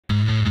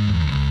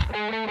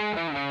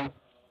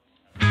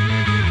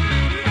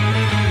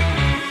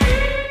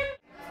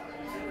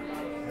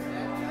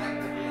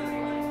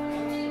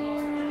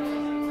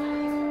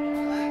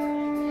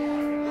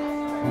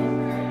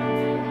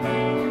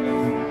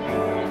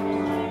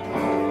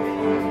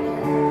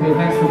Hey,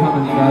 thanks for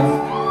coming, you guys.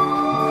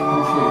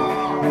 Appreciate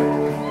it.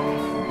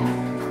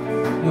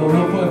 Yo,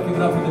 real quick, give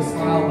it up for the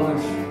Smile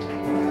Bunch.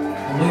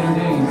 Later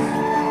days.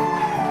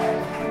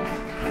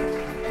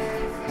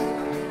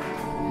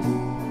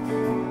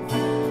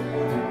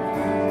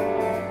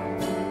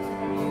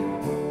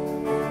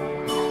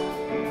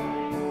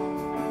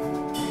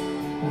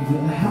 The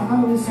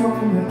house is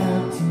home and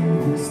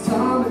empty this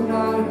time of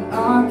night, and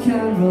I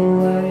can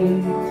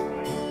relate.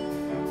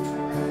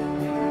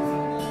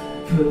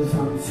 'Cause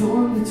I'm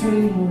torn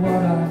between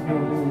what I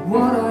know,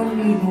 what I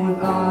need, what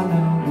I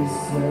know to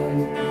say.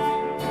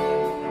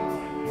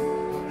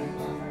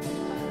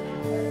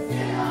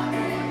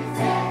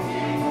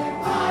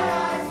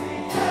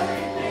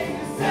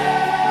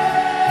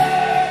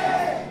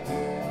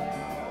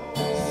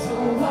 So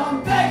I'm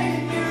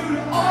begging you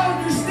to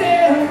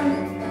understand,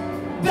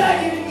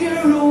 begging you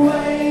to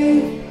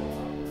wait.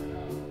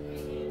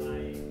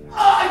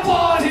 I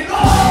want it all.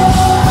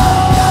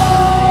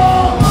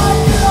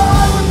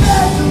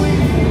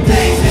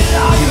 Things that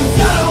now you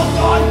settled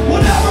on,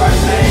 whatever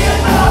it's me,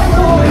 and I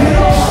want it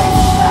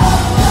all.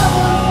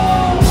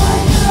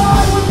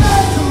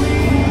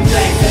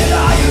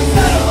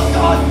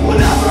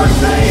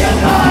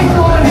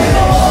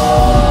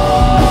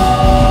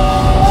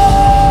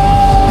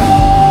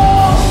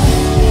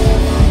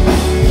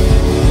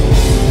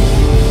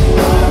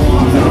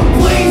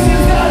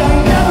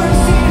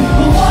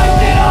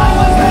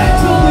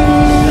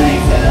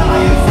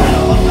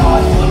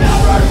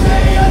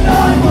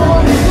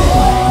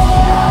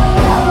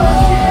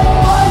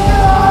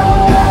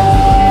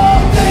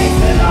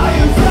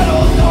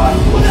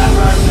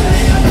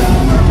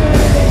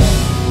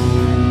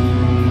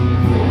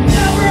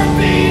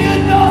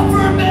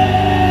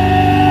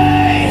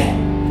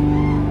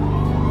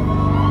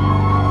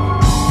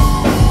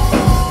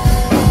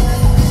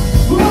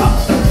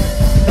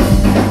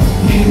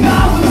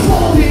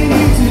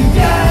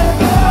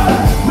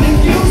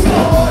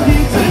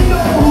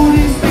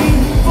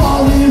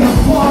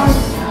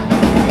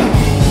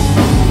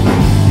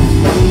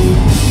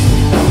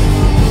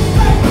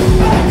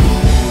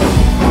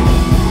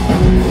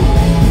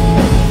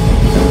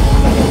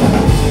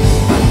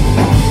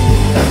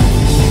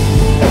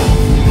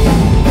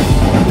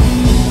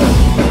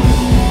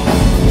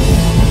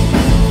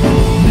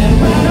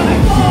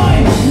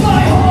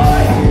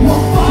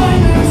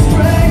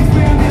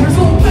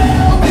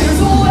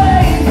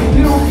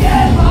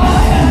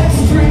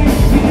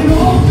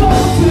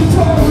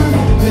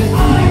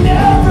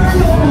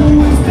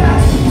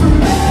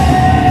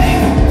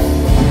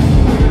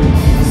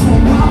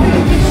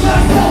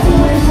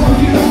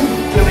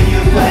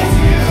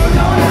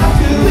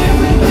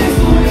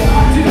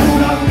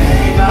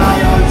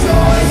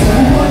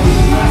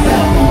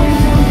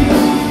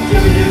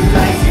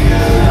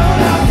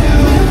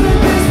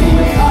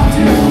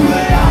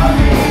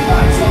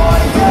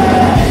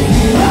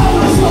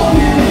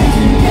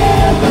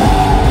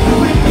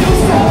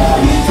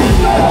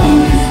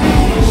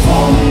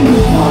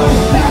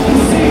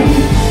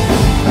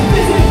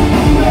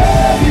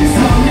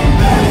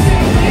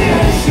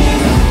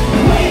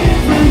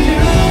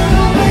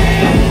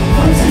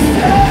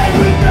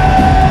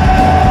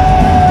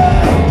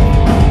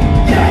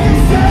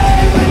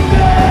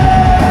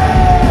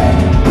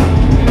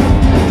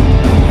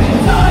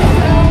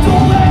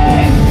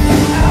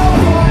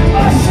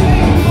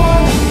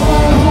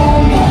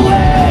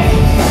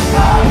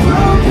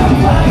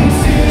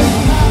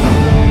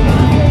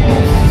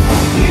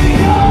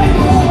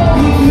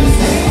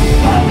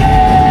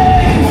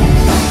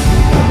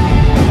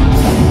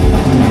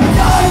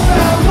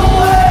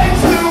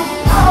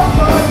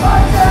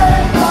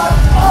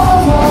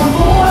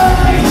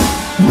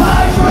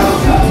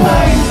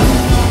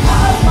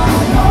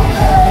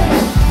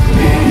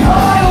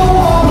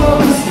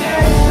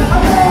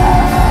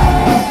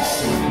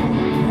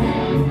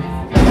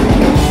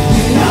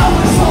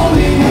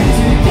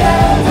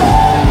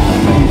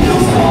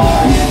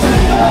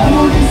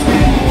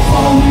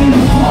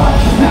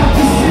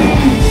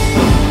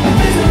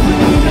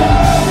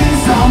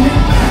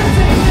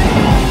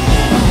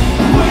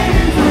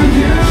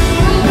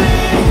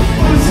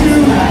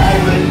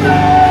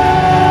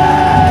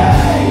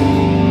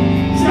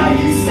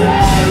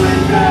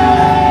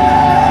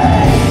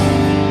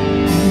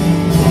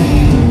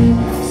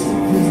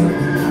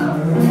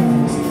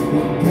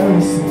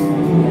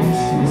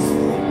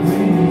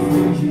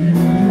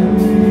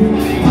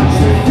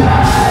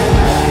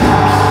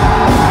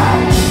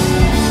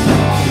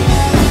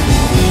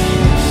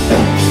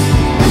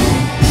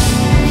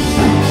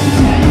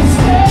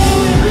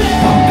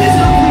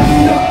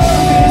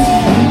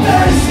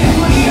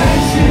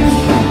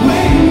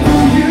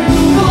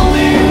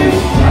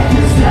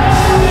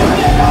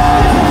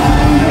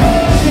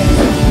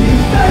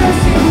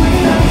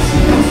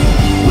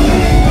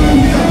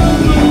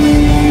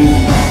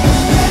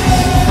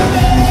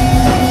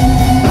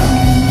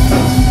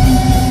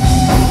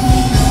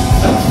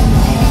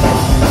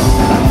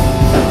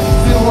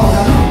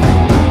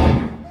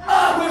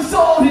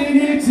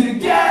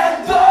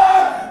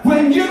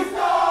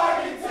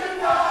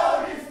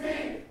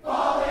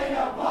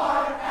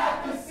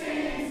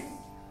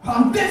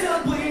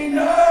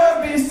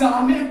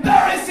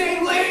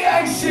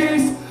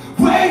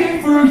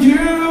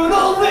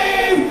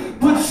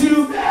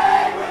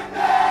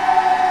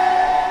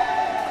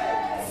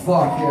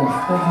 Fuck yeah.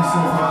 Thank you so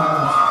fucking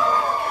much.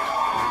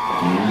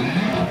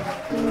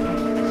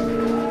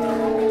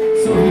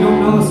 So if you don't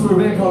know us, we're a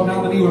band called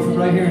Out Nominee. We're from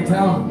right here in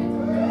town.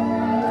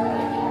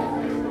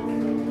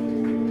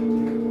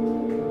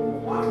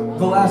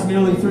 The last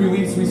nearly 3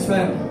 weeks we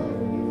spent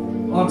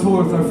on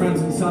tour with our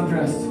friends in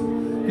Sundress.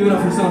 Give it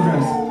up for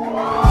Sundress.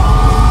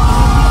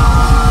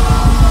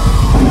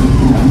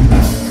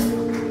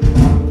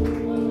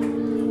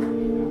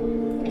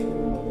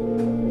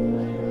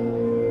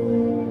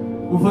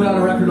 We put out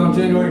a record on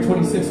January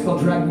 26th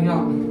called Drag Me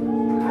Out. And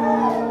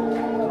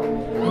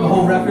the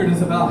whole record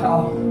is about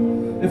how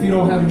if you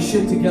don't have your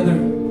shit together,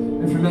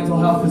 if your mental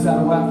health is out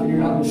of whack and you're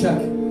not in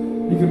check,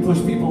 you can push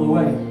people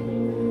away.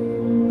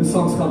 The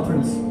song's called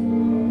Prince.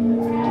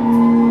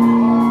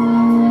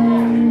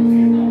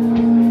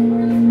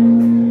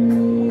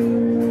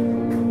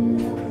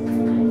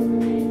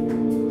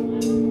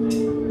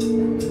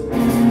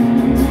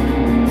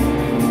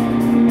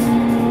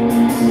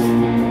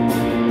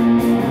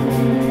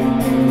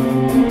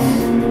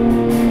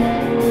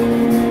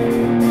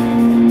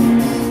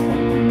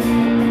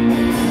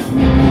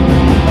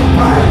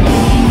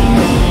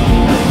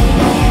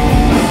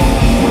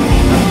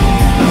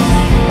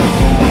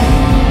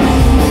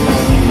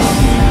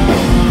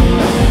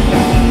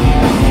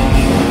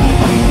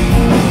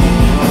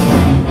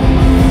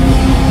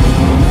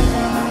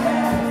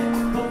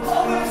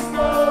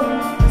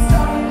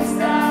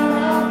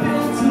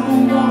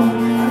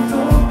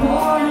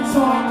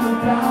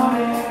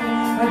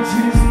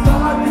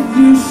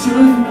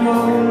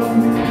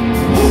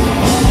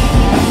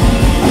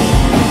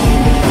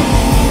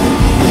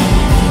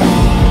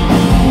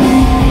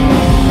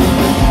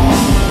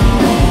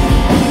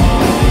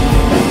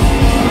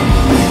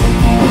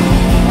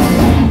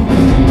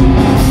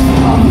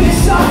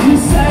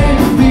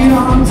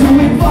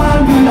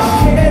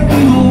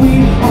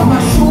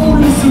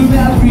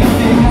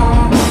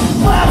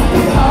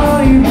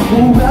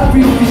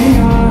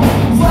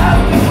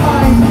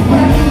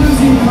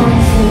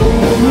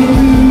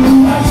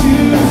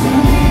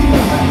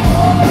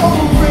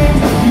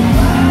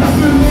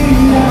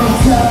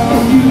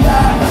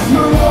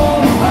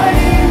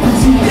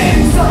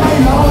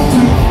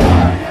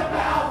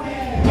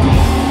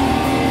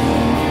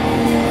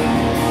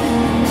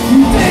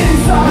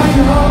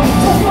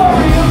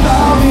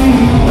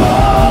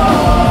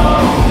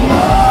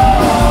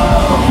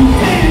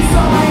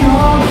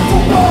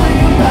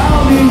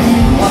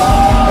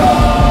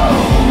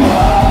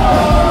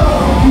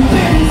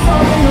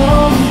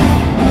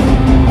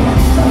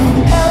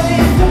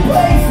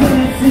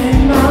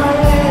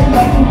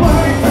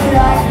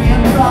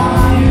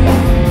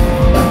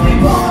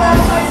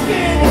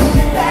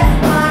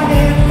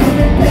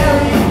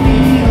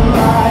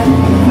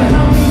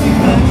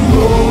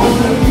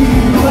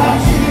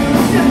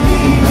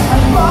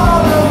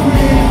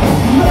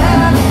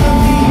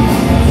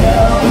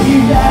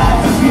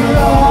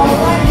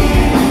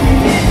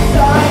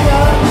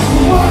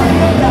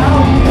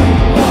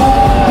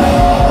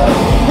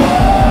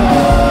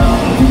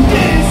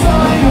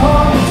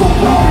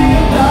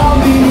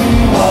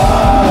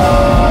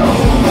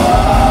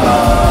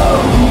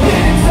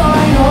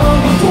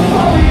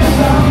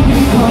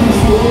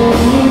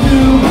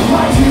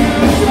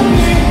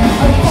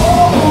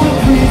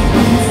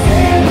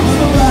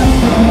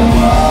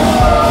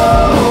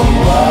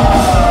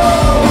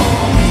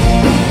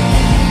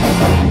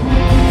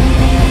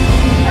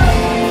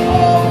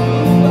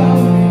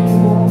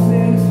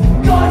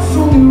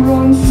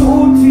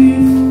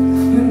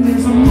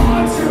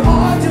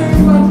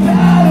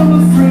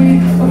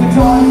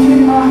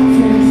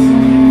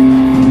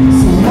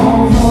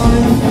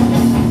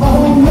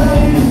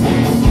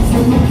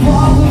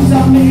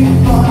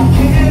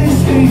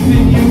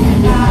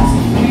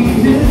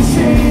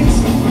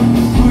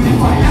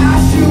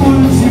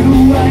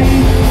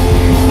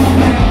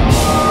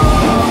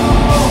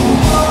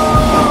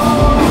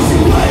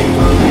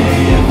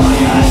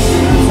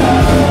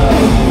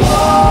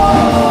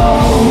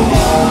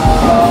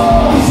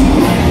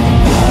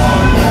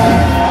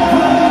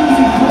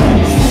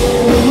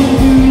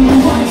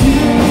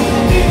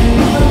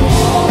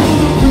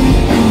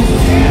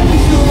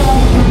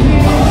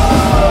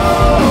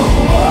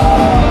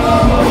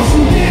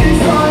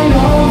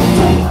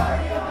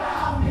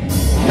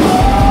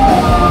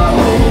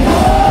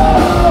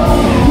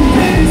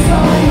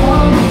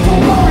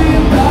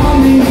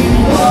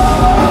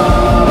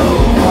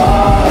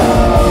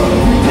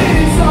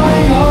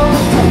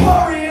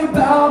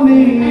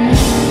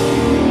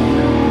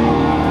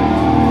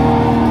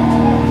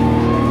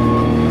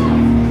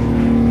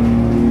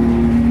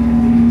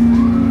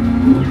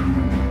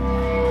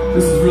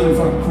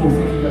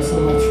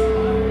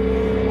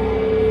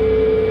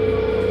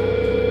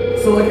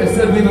 So like I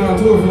said, we've been on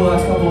tour for the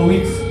last couple of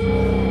weeks,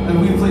 and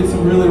we've played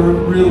some really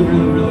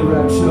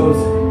rad shows.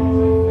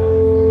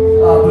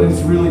 But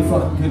it's really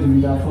fucking good to be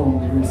back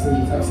home in the great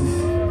state of Texas.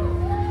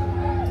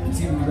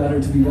 It's even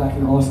better to be back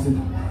in Austin.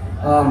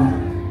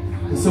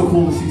 It's so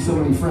cool to see so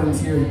many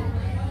friends here.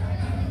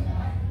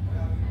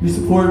 Your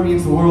support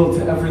means the world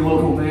to every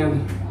local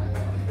band,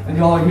 and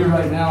y'all are here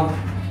right now.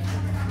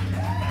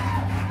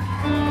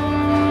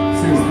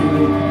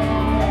 Seriously, you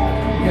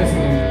guys are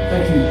here.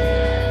 Thank you.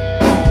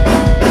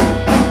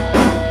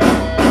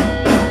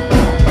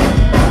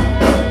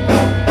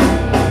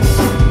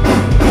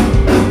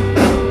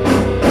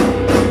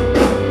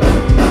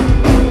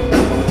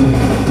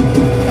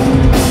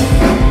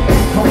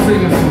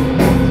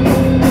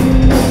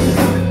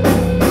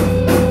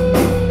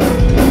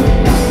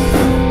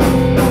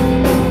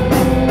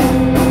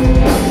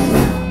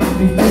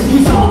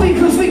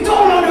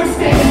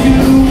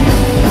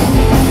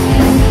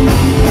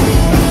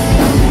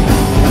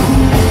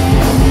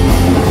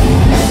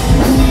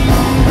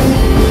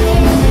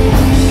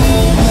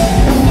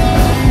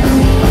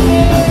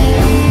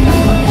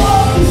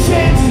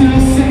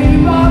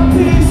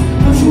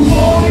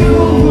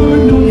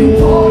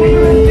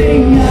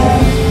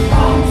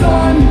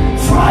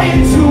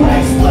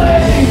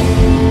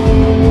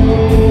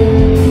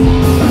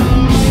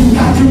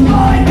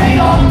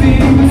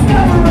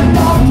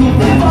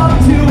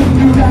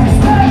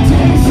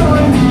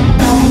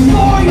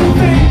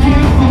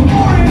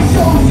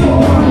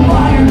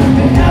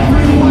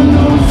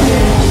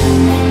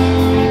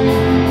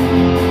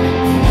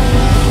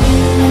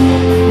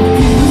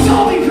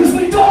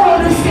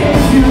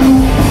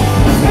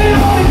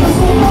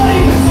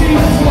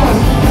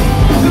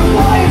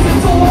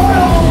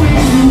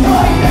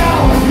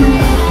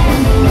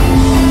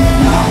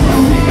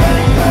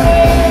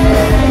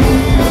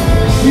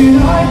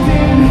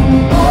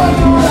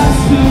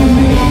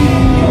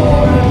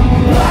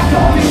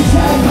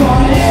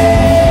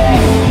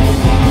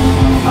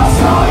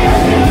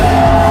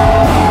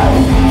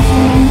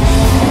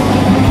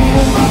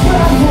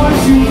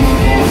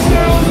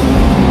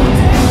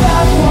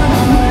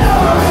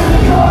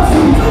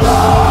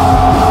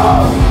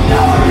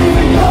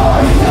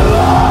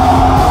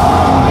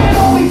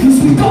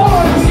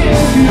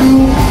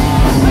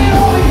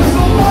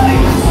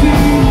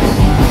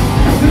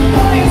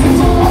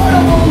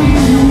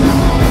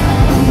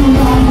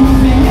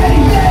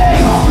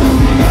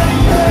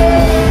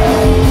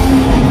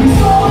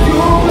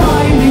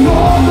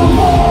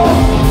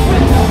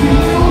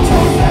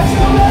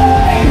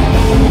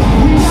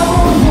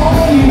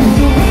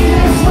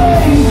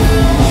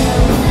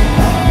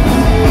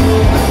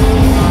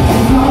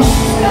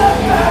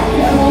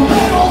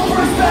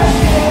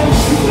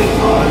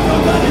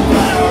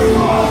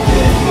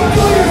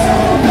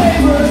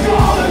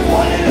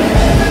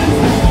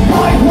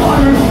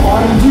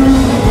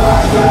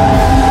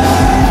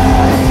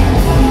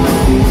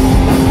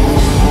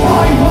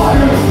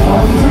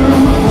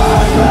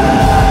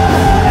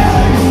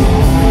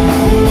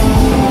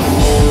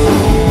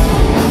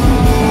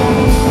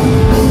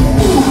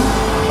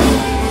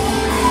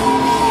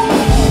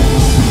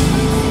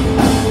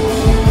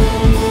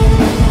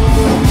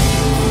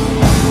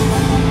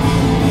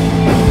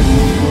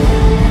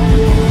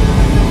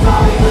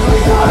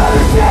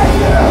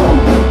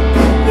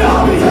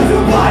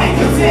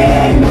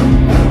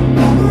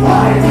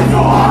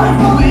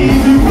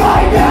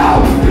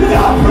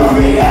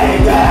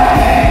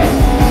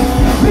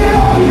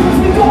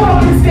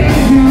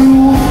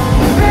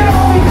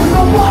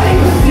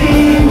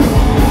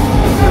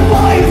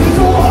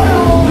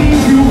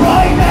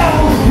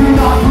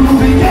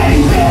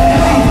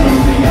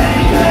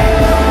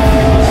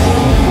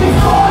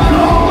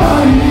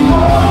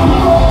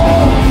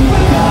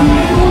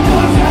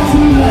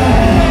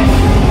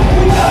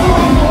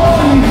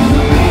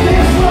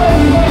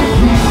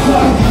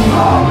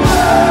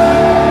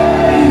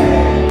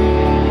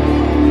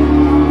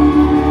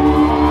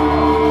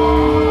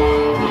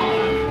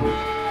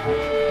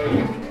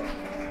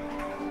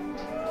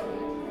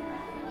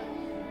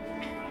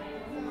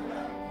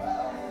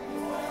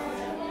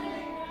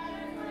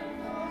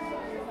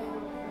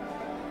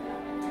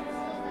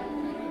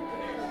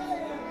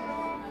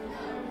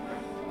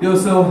 Yo,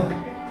 so,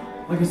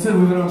 like I said,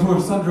 we've been on tour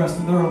with Sundress,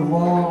 and they're a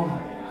long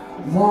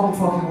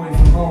fucking way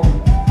from home.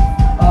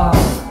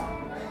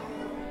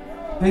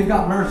 They've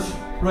got merch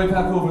right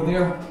back over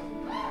there.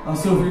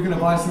 So if you're gonna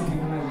buy something,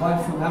 you're gonna buy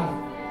it from them.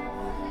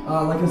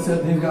 Like I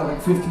said, they've got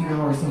like 15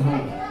 hours to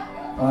home.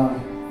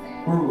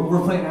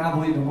 We're playing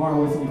Abilene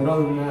tomorrow with them, but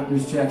other than that,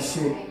 there's jack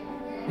shit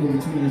in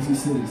between the two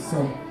cities.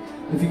 So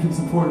if you can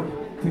support,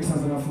 pick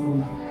something up from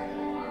them.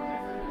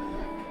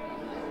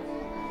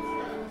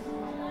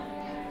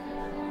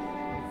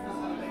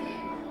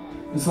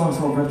 The song's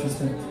called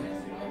Retrospect.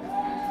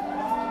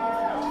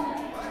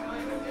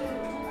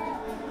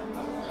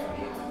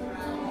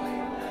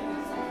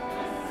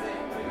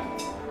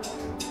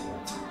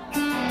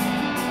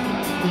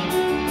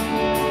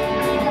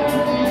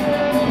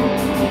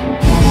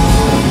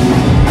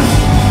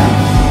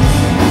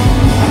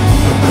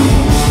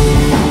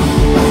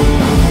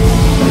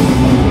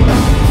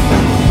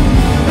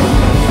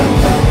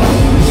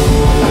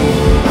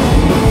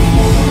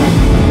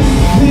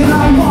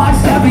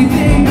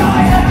 Everything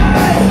I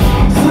had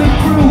slip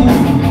through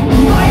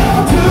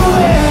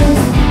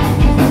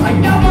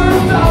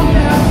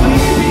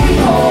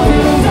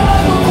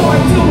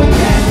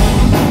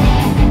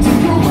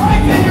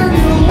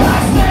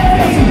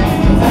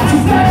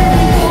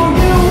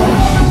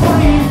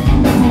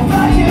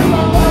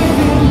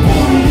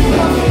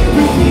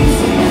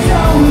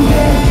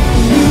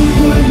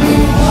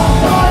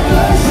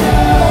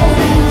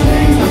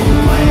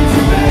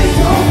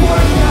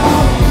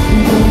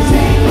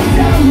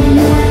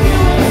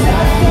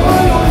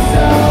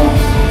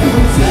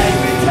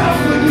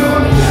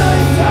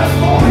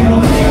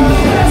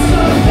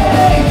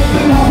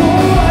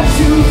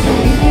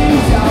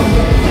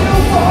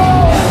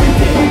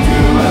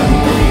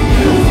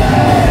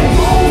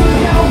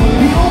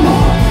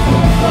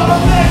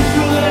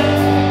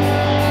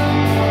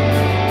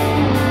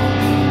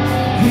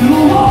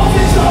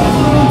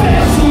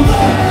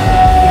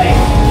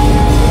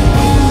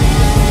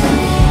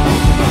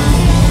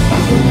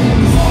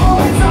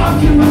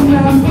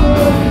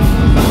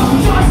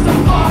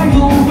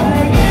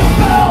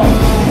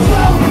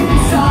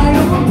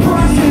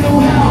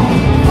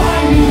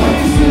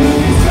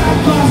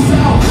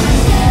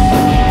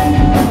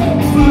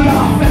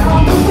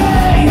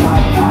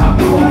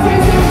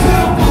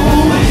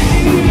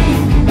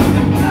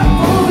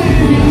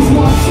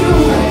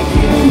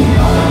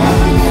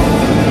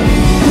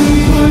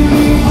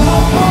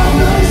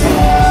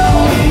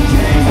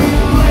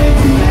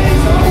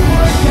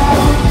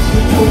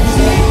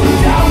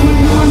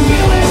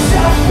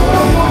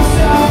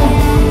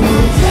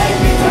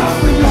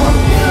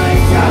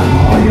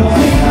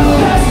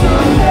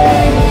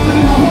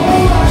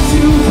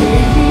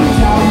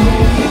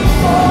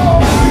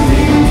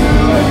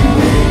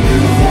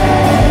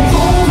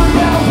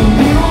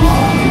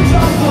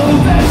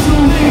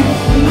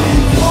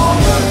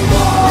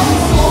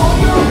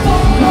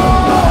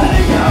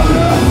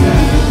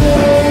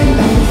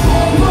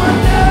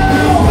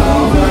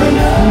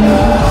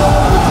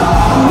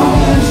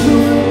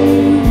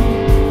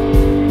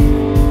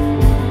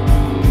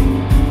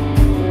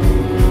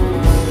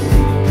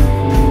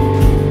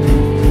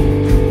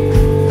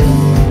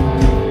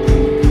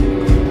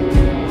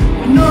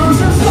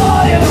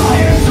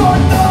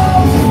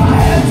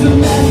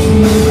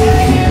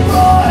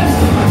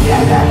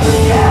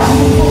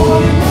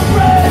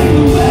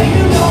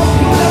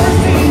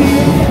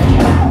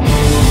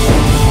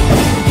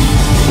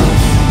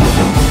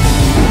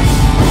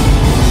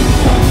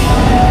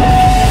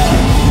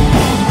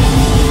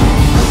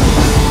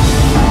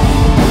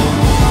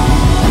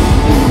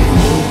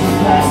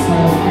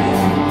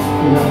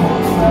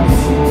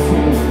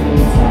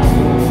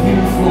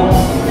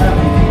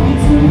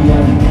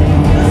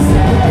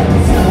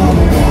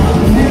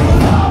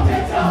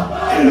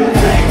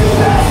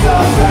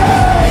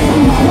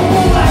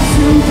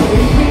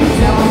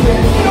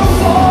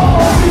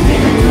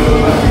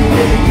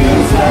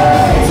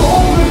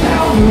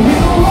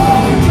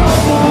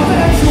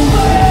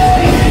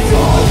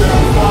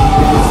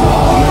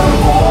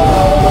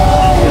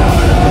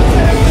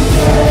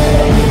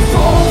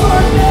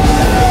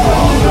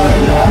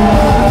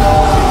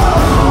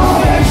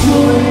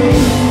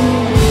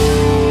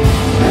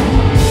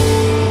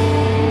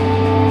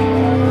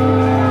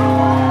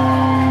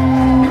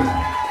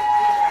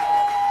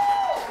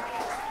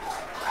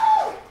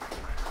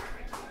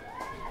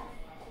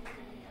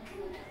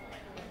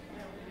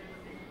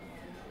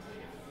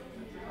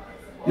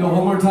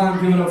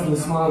up for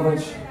the Smile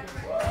Bunch.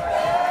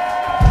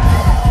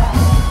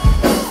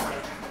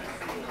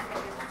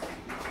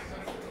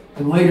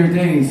 In later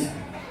days.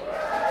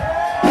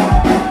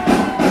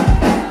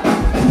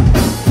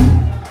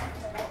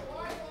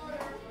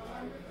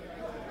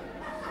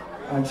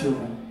 Alright, chill,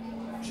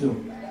 man. Chill.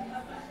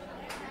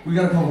 We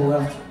got a couple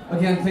left.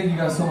 Again, thank you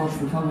guys so much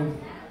for coming.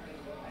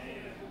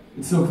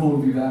 It's so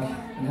cool to be back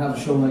and have a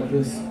show like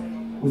this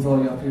with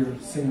all you up here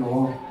singing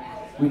along.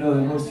 We know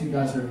that most of you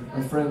guys are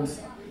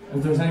friends.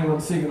 If there's anyone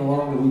singing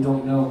along that we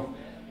don't know,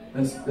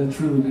 that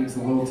truly means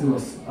the world to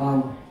us.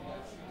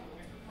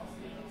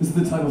 This is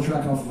the title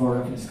track off of our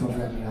record. It's called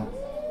Drag Me Out.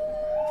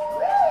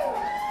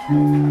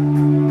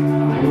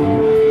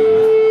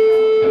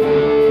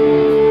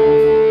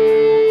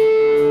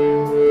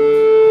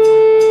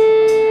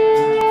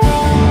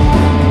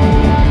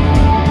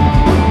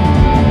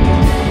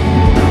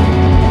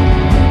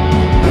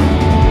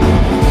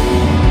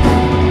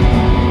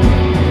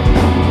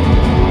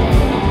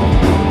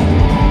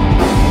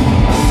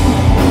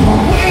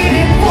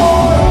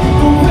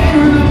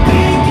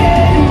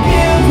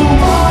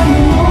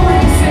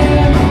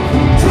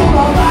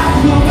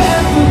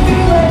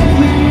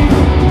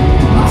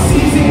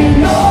 Season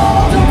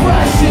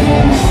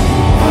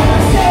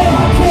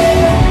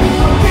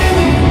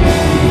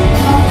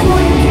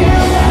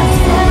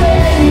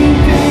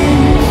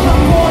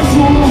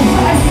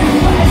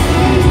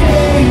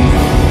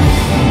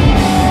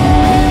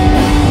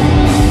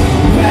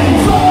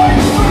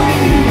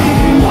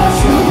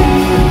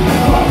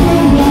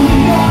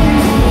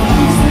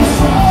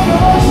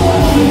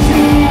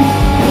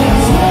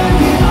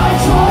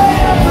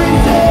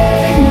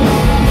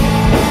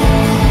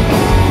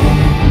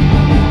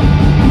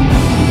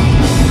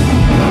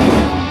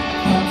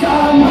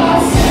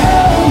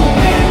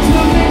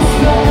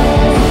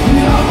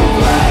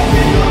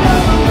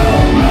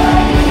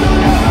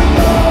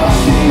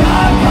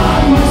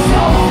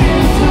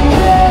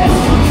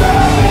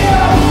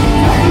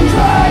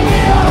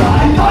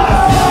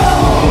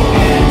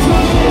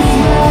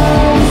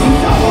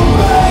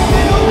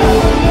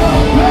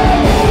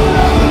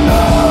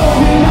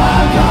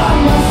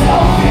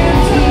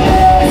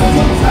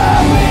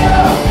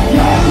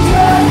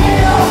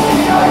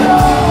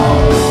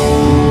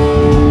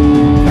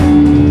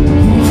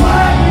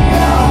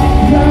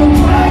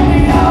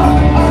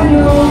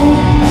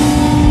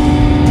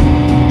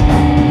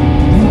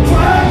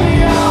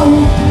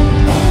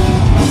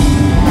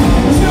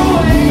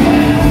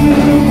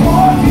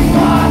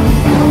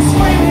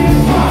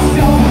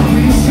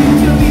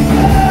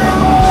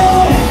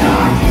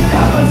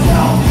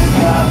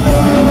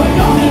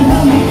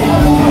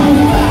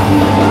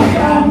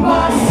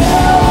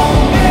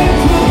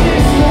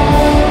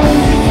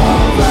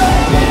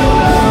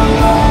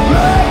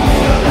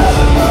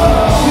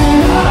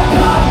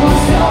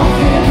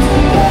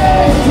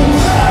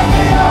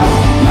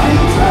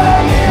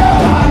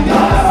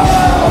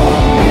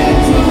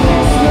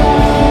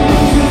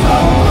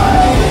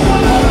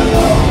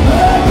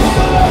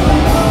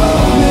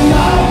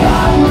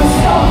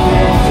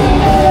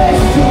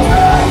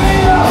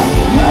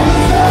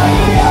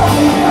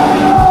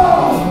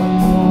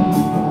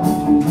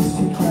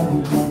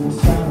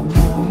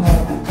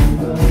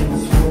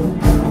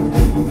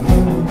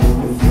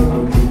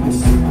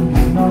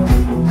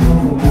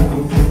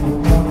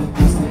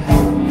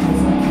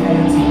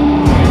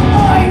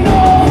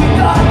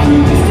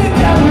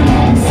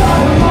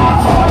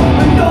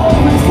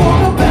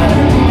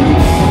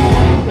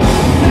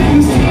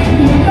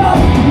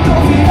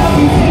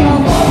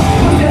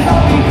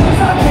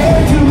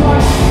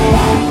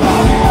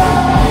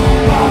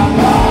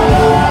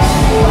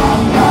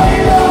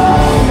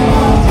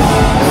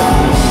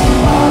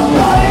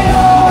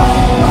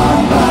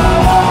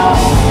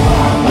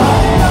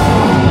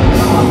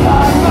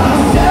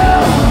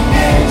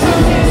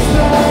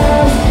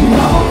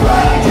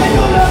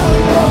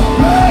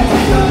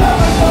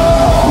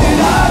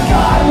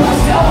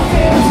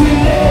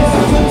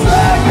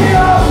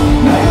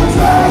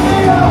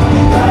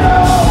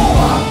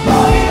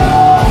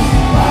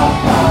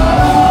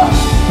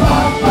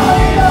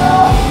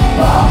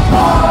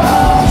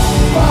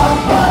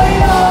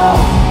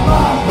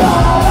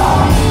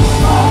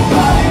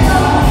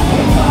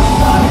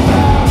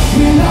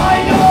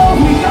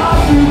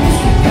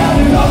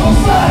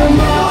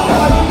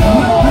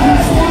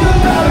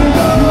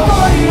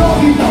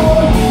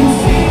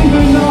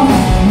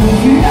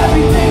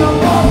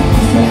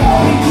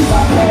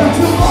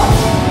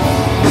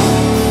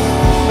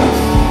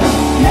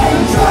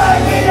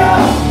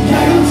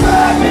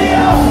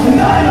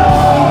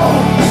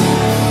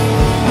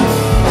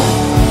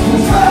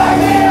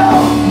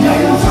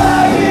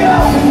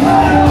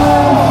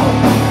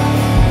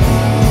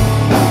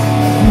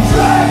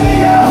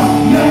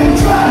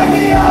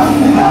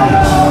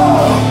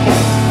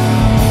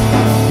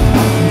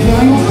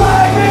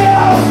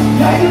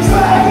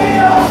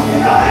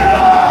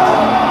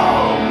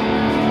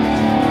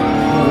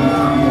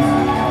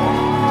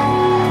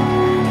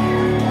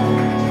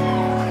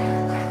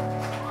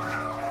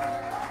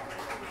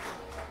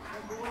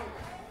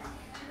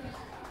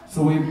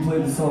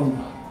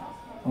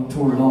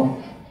over it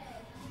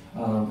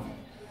all.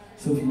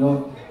 So if you know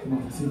it, come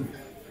up and see.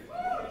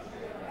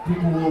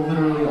 People will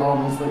literally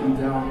always let you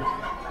down.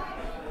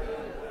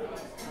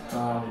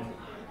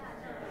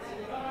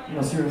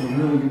 Unless you're in a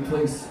really good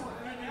place,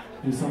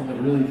 you're someone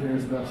that really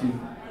cares about you.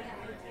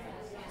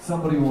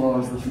 Somebody will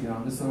always let you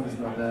down. This song is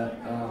about that.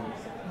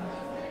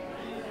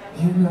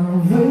 And I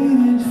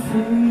waited for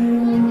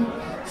you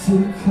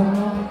to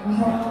come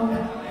home,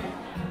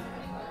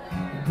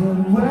 but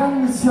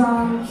when the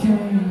time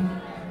came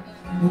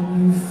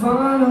and you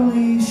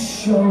finally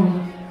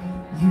showed,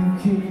 you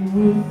came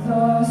with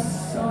the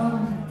sun.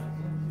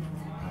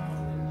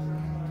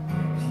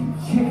 You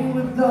came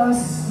with the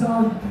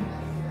sun.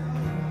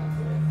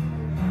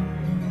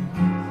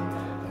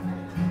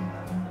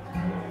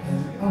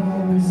 And I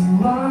was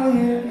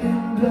lying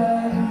in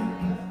bed,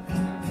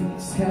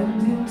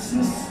 pretending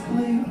to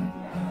sleep,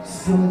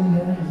 so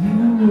that you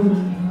would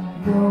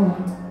know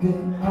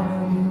that I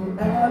knew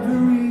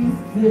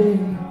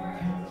everything.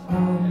 I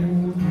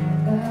knew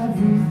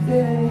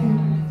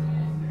everything.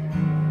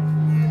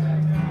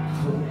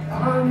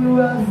 I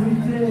knew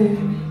everything.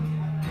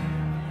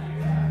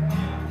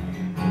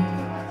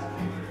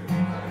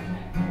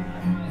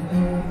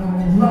 And I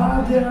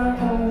lied there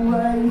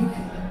awake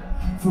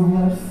for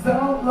what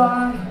felt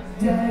like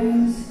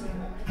days,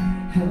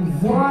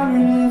 and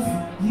wondering if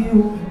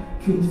you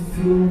could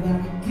feel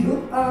that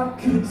guilt I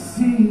could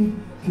see,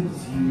 'cause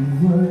you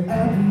were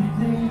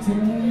everything to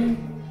me.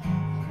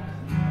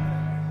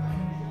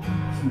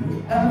 You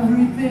were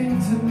everything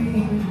to me.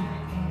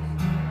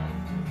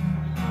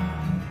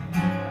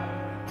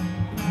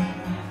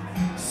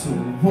 So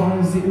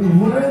was it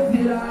worth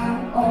it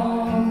at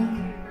all?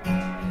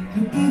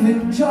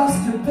 Even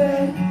just a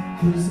bit?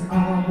 'Cause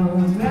I'm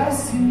a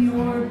mess and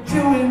you're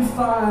doing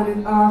fine,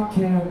 and I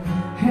can't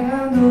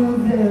handle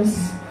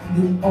this.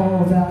 And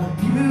all that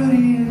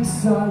beauty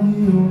inside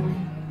you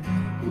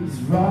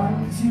is right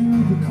to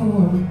the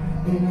core,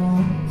 and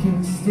I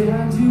can't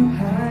stand to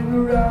hang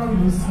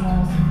around this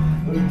house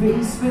or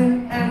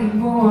basement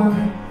anymore.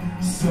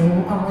 So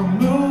I'm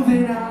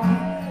moving out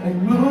and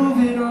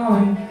moving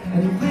on,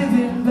 and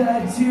living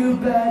bed to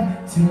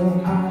bed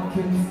till I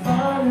can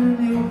find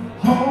a new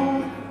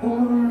home or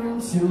room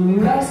to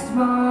rest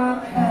my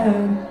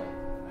head,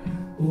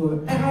 or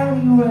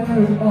anywhere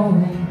at all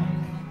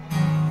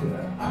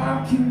where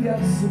I can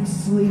get some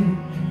sleep,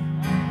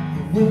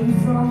 away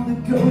from the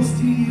ghost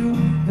of you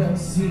that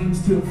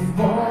seems to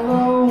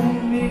follow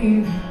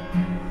me.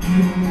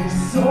 And there's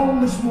so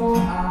much more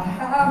I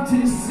have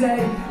to say,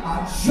 I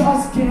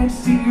just can't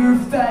see your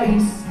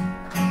face.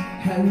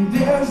 And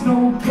there's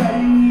no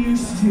getting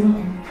used to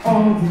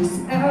all this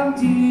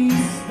empty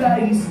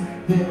space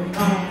that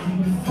I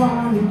keep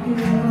finding in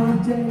my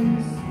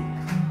days.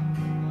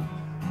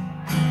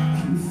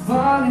 Keep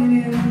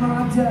finding in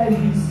my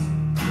days.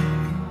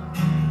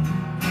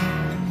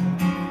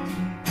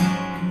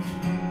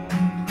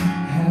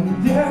 And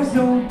there's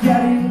no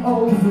getting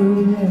over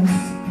this,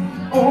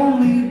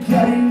 only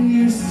getting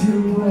used to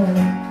it.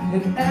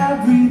 And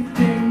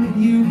everything that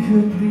you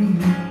could be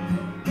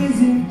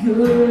isn't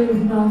good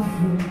enough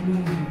for me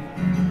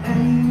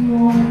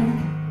anymore.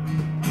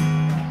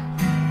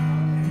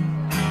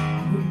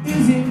 It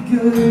isn't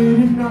good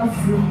enough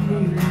for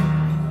me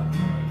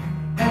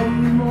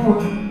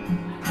anymore.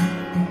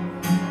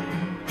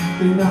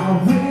 And I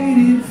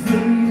waited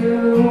for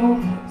you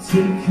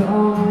to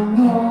come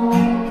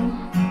home,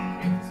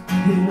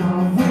 and I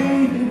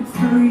waited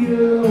for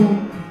you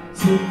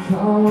to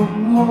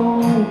come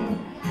home,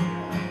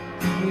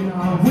 and I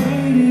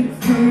waited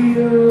for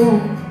you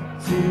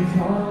to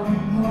come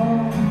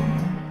home,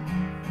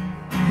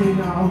 and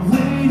I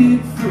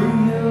waited for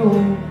you,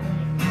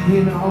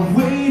 and I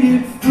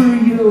waited for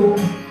you.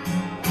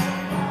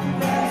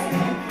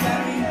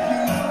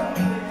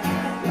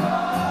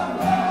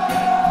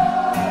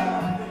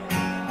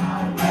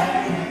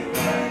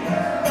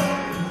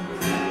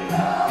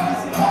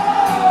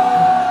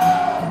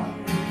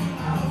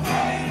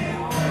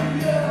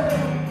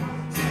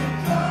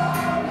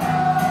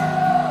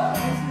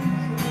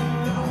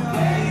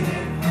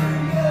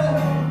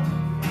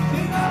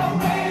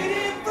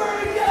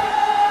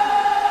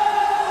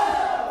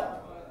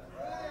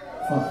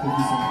 Thank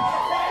you so much.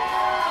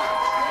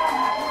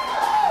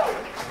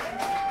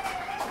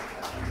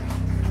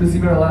 This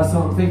is our last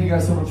song. Thank you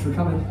guys so much for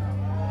coming.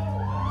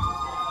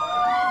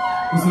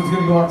 This one's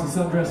gonna go out to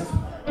Sundressed.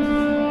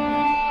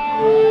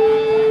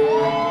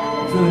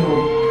 It's really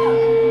old.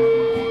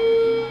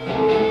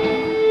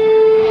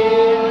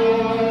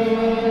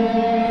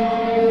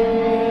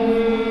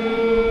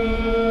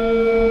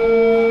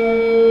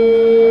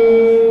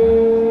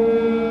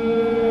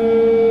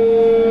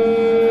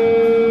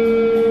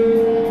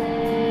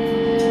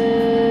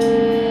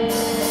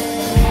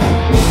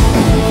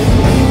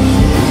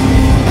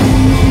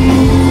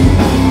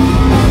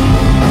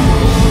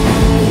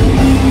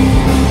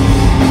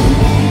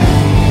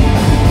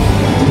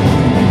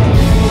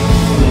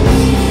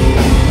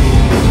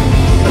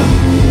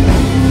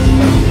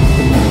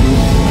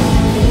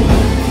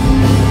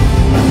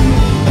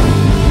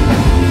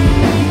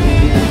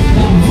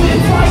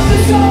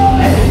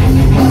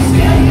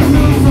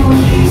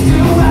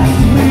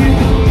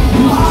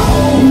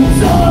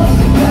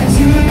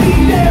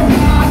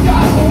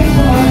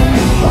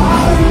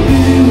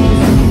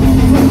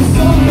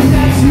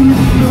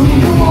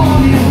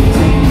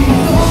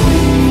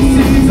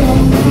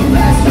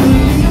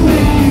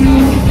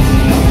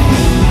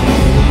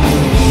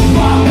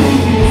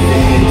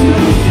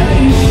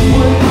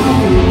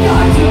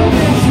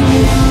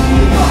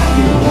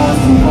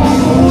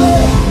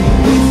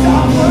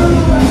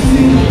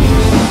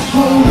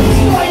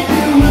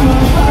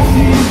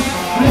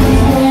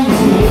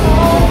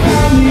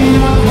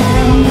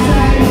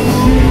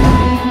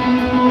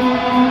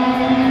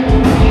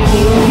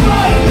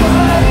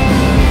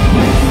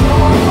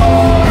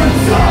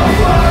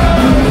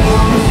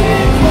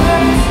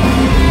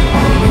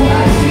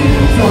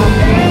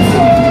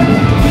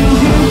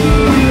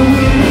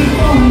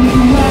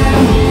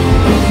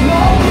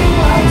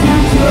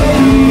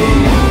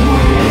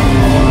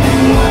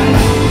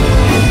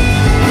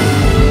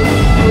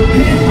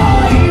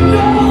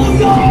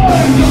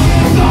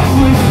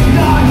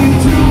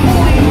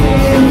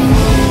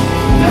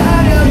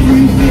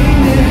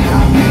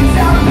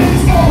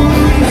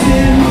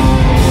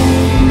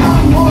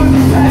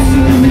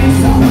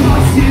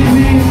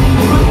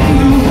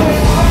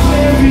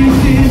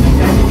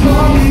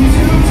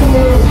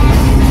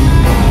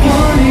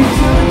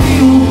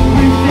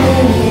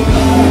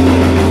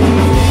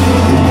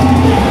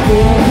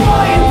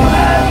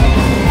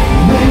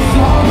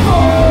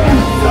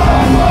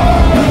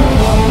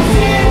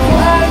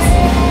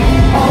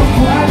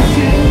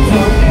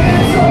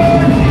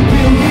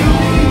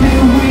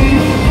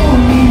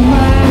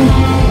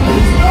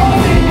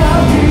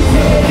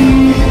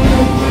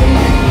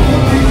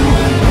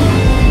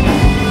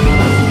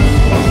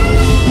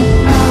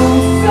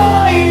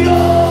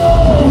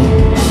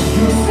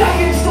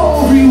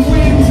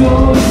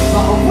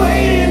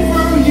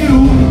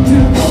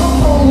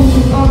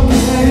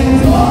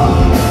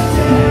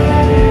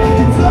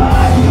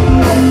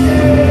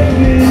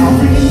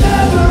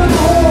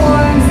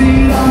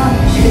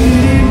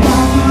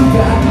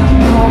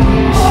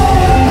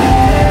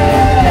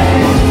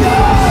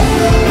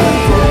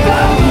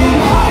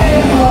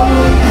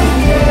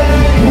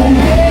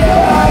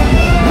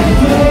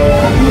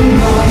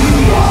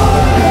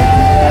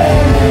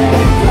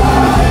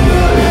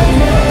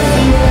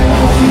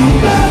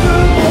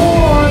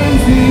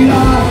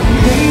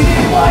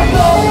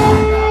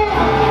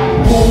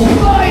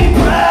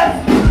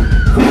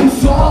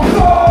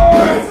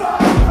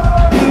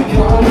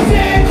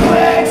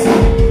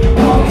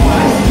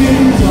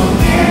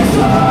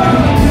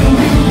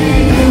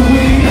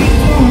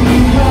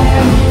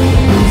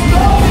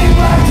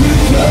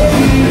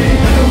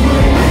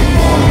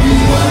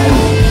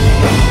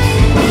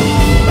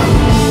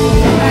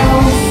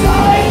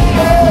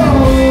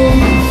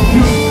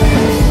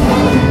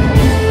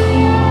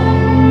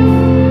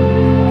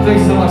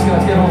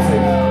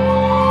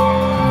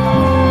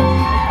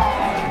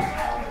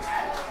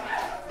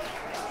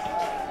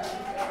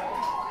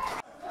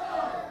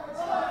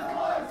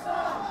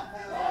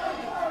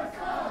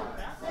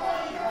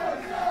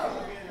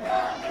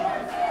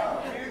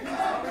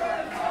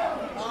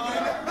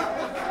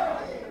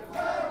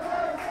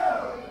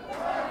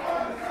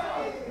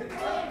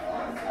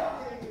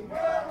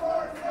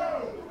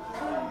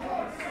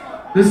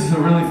 This is a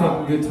really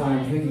fucking good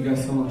time. Thank you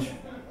guys so much.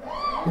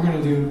 We're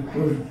gonna do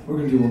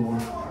one more.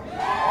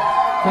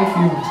 Thank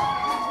you.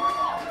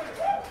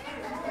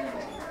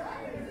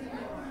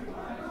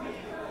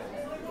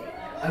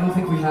 I don't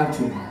think we have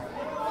to.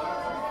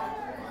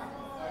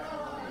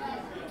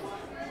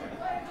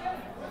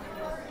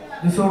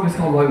 This song is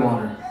called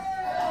Whitewater.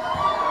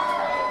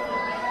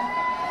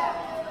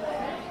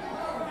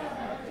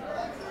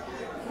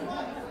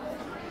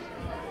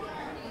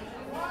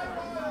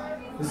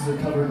 This is a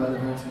cover by the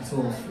Dancing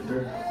Souls for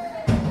Dirt.